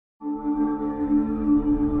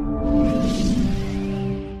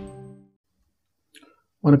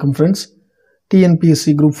வணக்கம் friends.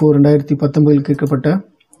 TNPSC group 4 2019 கேட்கப்பட்ட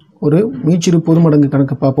ஒரு மீச்சிறு பொதுமடங்கு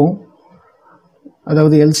கணக்கு பார்ப்போம்.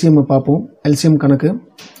 அதாவது LCM பார்ப்போம். LCM கணக்கு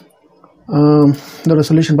இதோட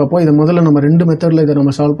சொல்யூஷன் பார்ப்போம். இதை முதல்ல நம்ம ரெண்டு மெத்தடில் இதை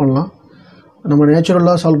நம்ம சால்வ் பண்ணலாம். நம்ம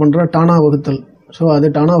நேச்சுரலாக சால்வ் பண்ணுற டானா வகுத்தல். ஸோ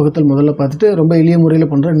அது டானா வகுத்தல் முதல்ல பார்த்துட்டு ரொம்ப எளிய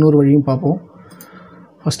முறையில் பண்ணுற இன்னொரு வழியும் பார்ப்போம்.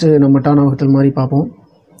 ஃபஸ்ட்டு நம்ம டானா வகுத்தல் மாதிரி பார்ப்போம்.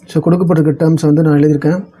 ஸோ கொடுக்கப்பட்டிருக்க டேர்ம்ஸ் வந்து நான்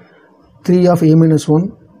எழுதியிருக்கேன். 3 of a minus 1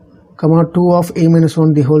 2 of a minus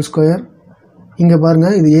 1 the whole square. இங்கே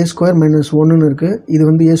பாருங்கள், இது a square minus 1ன்னு இருக்குது. இது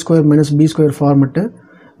வந்து a square minus b square format.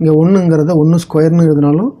 இங்கே 1ங்கிறத 1 ஸ்கொயர்னு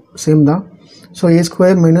எழுதினாலும் சேம் தான். So a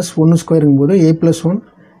square minus 1 ஸ்கொயருங்கும்போது a plus 1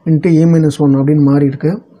 into a minus 1 அப்படின்னு மாறி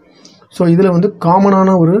இருக்குது. ஸோ இதில் வந்து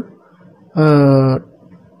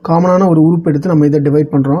காமனான ஒரு உறுப்பு எடுத்து நம்ம இதை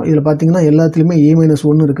டிவைட் பண்ணுறோம். இதில் பார்த்தீங்கன்னா எல்லாத்துலேயுமே a minus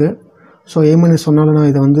 1 இருக்குது. ஸோ a minus 1ஆல் நான்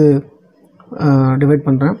இதை வந்து டிவைட்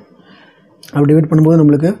பண்ணுறேன். அப்படி டிவைட் பண்ணும்போது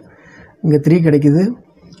நம்மளுக்கு இங்கே 3 கிடைக்குது.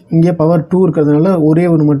 இங்கே பவர் 2 இருக்கிறதுனால ஒரே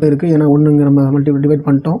ஒன்று மட்டும் இருக்குது, ஏன்னா ஒன்றுங்க நம்ம டிவைட்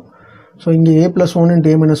பண்ணிட்டோம். ஸோ இங்கே a plus 1 into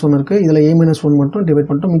a minus 1 இருக்குது. இதில் a minus 1 மட்டும் டிவைட்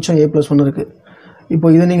பண்ணிட்டோம், மிச்சம் a plus 1 இருக்குது. இப்போ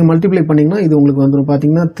இதை நீங்கள் மல்டிப்ளை பண்ணிங்கன்னா இது உங்களுக்கு வந்துடும்.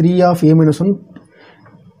 பார்த்தீங்கன்னா 3 of a minus 1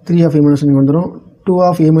 3 of a minus 1 வந்துடும். 2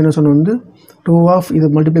 of a minus 1 வந்து 2 of இது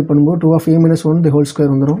மல்டிப்ளை பண்ணும்போது 2 of a minus 1 the whole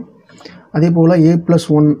square வந்துடும். அதே போல் a plus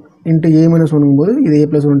 1 into a minus 1ங்கும்போது இது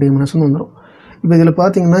a plus 1 into a minus 1 வந்துடும். இப்போ இதில்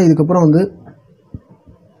பார்த்தீங்கன்னா இதுக்கப்புறம் வந்து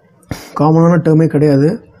காமனான டேர்மே கிடையாது.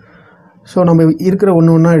 ஸோ நம்ம இருக்கிற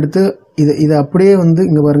ஒன்றா எடுத்து இதை அப்படியே வந்து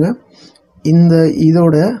இங்கே பாருங்கள்,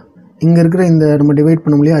 இதோட இங்கே இருக்கிற இந்த நம்ம டிவைட்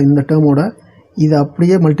பண்ண முடியாது இந்த டேர்மோட இதை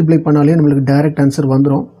அப்படியே மல்டிப்ளை பண்ணாலே நம்மளுக்கு டைரக்ட் ஆன்சர்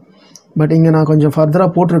வந்துடும். பட் இங்கே நான் கொஞ்சம் ஃபர்தராக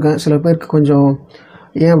போட்டிருக்கேன். சில பேருக்கு கொஞ்சம்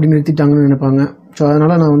ஏன் அப்படி நிறுத்திட்டாங்கன்னு நினைப்பாங்க. ஸோ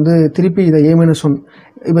அதனால் நான் வந்து திருப்பி இதை a minus 1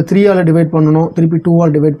 இப்போ 3ஆல் டிவைட் பண்ணணும், திருப்பி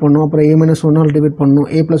 2ஆல் டிவைட் பண்ணணும், அப்புறம் a minus 1ஆல் டிவைட் பண்ணணும்,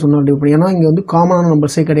 a plus 1ஆல் டிவைட் பண்ணணும். ஏன்னா இங்கே வந்து காமனான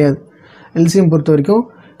நம்பர்ஸே கிடையாது. LCM பொறுத்த வரைக்கும்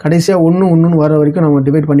கடைசியாக ஒன்று வர வரைக்கும் நம்ம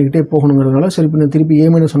டிவைட் பண்ணிக்கிட்டே போகணுங்கிறதுனால சரி இப்போ நான் திருப்பி a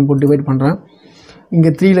minus 1 போட்டு டிவைட் பண்ணுறேன்.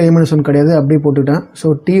 இங்கே 3ல் a minus 1 கிடையாது, அப்படியே போட்டுக்கிட்டேன். ஸோ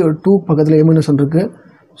 2 பக்கத்தில் a minus 1 இருக்குது.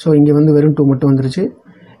 ஸோ இங்கே வந்து வெறும் 2 மட்டும் வந்துருச்சு.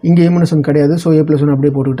 இங்கே a minus 1 கிடையாது, ஸோ a plus 1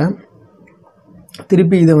 அப்படியே போட்டுக்கிட்டேன்.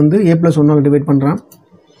 திருப்பி இதை வந்து a plus 1ஆல் டிவைட் பண்ணுறேன்.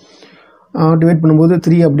 டிவைட் பண்ணும்போது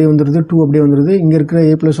 3 அப்படியே வந்துடுது, 2 அப்படியே வந்துடுது. இங்கே இருக்கிற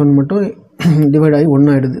a plus 1 மட்டும் டிவைட் ஆகி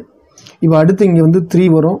 1 ஆகிடுது. இப்போ அடுத்து இங்கே வந்து 3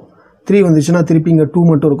 வரும். 3 வந்துச்சுன்னா திருப்பி இங்கே 2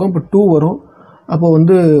 மட்டும் இருக்கும். இப்போ 2 வரும். அப்போது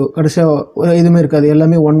வந்து கடைசியாக எதுவுமே இருக்காது,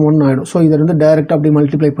 எல்லாமே 1 ஆகிடும். ஸோ இதை வந்து டைரெக்டாக அப்படியே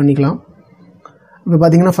மல்டிப்ளை பண்ணிக்கலாம். இப்போ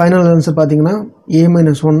பார்த்தீங்கன்னா ஃபைனல் ஆன்சர் பார்த்தீங்கன்னா a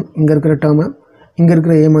minus 1 இங்கே இருக்கிற டேர்மு, இங்கே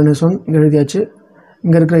இருக்கிற a minus 1 இங்கே எழுதியாச்சு,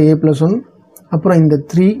 இங்கே இருக்கிற a plus 1, அப்புறம் இந்த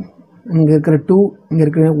 3, இங்கே இருக்கிற 2, இங்கே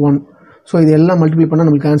இருக்கிற 1. ஸோ இது எல்லாம் மல்டிப்ளை பண்ணால்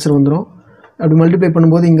நம்மளுக்கு ஆன்சர் வந்துடும். அப்படி மல்டிப்ளை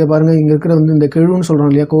பண்ணும்போது இங்கே பாருங்கள், இங்கே இருக்கிற வந்து இந்த கெழுன்னு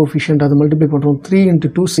சொல்கிறோம் இல்லையா, கோஎஃபிஷியன்ட், அதை மல்டிப்ளை பண்ணுறோம். 3 into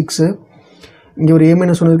 2 6. இங்கே ஒரு a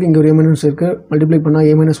minus 1 இருக்குது, இங்கே ஒரு a minus இருக்குது. மல்டிப்ளை பண்ணால்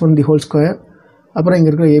a minus 1 the whole square. அப்புறம் இங்கே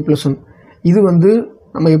இருக்கிற a plus 1. இது வந்து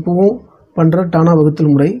நம்ம எப்போவும் பண்ணுற டானா வகுத்தல்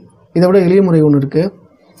முறை. இதை விட எளிய முறை ஒன்று இருக்குது,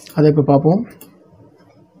 அதை இப்போ பார்ப்போம்.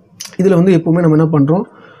 இதில் வந்து எப்போவுமே நம்ம என்ன பண்ணுறோம்,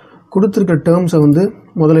 கொடுத்துருக்க டேர்ம்ஸை வந்து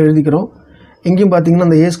முதல்ல எழுதிக்கிறோம். எங்கேயும் பார்த்தீங்கன்னா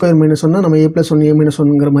அந்த a square minus 1 நம்ம a plus 1 a minus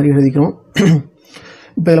 1ங்கிற மாதிரி எழுதிக்கிறோம்.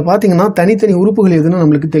 இப்போ இதில் பார்த்தீங்கன்னா தனித்தனி உறுப்புகள் எதுன்னு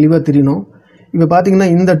நம்மளுக்கு தெளிவாக தெரியணும். இப்போ பார்த்தீங்கன்னா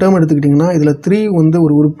இந்த டேர்ம் எடுத்துக்கிட்டிங்கன்னா இதில் 3 வந்து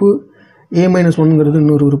ஒரு உறுப்பு, a minus 1ங்கிறது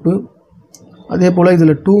இன்னொரு உறுப்பு, அதே போல்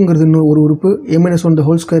இதில் 2ங்கிறது இன்னொரு ஒரு உறுப்பு, a minus 1 the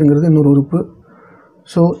whole squareங்கிறது இன்னொரு உறுப்பு.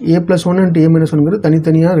 So a plus 1 into a minus 1ங்கிறது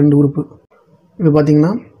தனித்தனியாக 2 உறுப்பு. இப்போ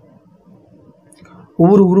பார்த்தீங்கன்னா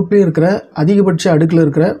ஒவ்வொரு உறுப்புலையும் இருக்கிற அதிகபட்ச அடுக்கில்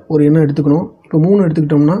இருக்கிற ஒரு எண்ணை எடுத்துக்கணும். இப்போ 3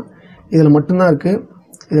 எடுத்துக்கிட்டோம்னா இதில் மட்டும்தான் இருக்குது,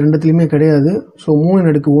 இது ரெண்டுத்துலேயுமே கிடையாது. ஸோ 3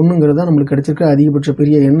 அடுக்கு 1ங்கிறது தான் நம்மளுக்கு கிடச்சிருக்க அதிகபட்ச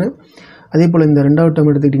பெரிய எண்ணு. அதே போல் இந்த ரெண்டாவது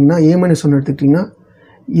டேர்ம் எடுத்துக்கிட்டிங்கன்னா a minus 1 எடுத்துக்கிட்டிங்கன்னா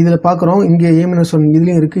இதில் பார்க்குறோம், இங்கே a minus 1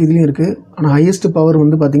 இதுலேயும் இருக்குது, ஆனால் ஹையஸ்ட் பவர்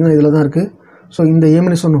வந்து பார்த்திங்கன்னா இதில் தான் இருக்குது. ஸோ இந்த a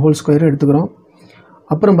minus 1 ஹோல் ஸ்கொயரை எடுத்துக்கிறோம்.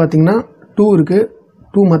 அப்புறம் பார்த்திங்கன்னா 2 இருக்குது,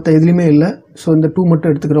 2 மற்ற எதுலேயுமே இல்லை. ஸோ இந்த 2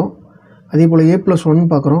 மட்டும் எடுத்துக்கிறோம். அதே போல் a plus 1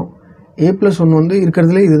 பார்க்குறோம். a plus 1 வந்து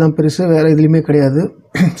இருக்கிறதுலே இதுதான் பெருசு, வேறு எதுலேயுமே கிடையாது.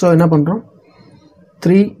 ஸோ என்ன பண்ணுறோம்,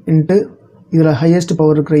 3 இன்ட்டு இதில் ஹையஸ்ட்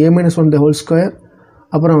பவர் இருக்கிற a minus 1 the whole square,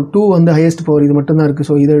 அப்புறம் 2 வந்து ஹையஸ்ட் பவர் இது மட்டும்தான் இருக்குது.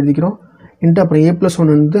 ஸோ இதை எழுதிக்கிறோம். இன்ட்டு அப்புறம் a plus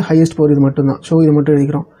 1 வந்து ஹையஸ்ட் பவர் இது மட்டும்தான். ஸோ இது மட்டும்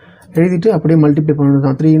எழுதிக்கிறோம். எழுதிட்டு அப்படியே மல்டிப்ளை பண்ணது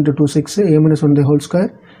தான். 3 into 2 6 a minus 1 the whole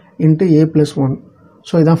square into a plus 1.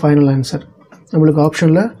 So இதுதான் ஃபைனல் ஆன்சர். நம்மளுக்கு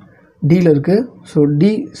ஆப்ஷனில் டியில் இருக்குது. So D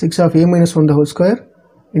 6 of a minus 1 the whole square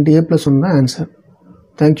into a plus 1 தான் ஆன்சர்.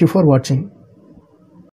 தேங்க்யூ ஃபார் வாட்சிங்.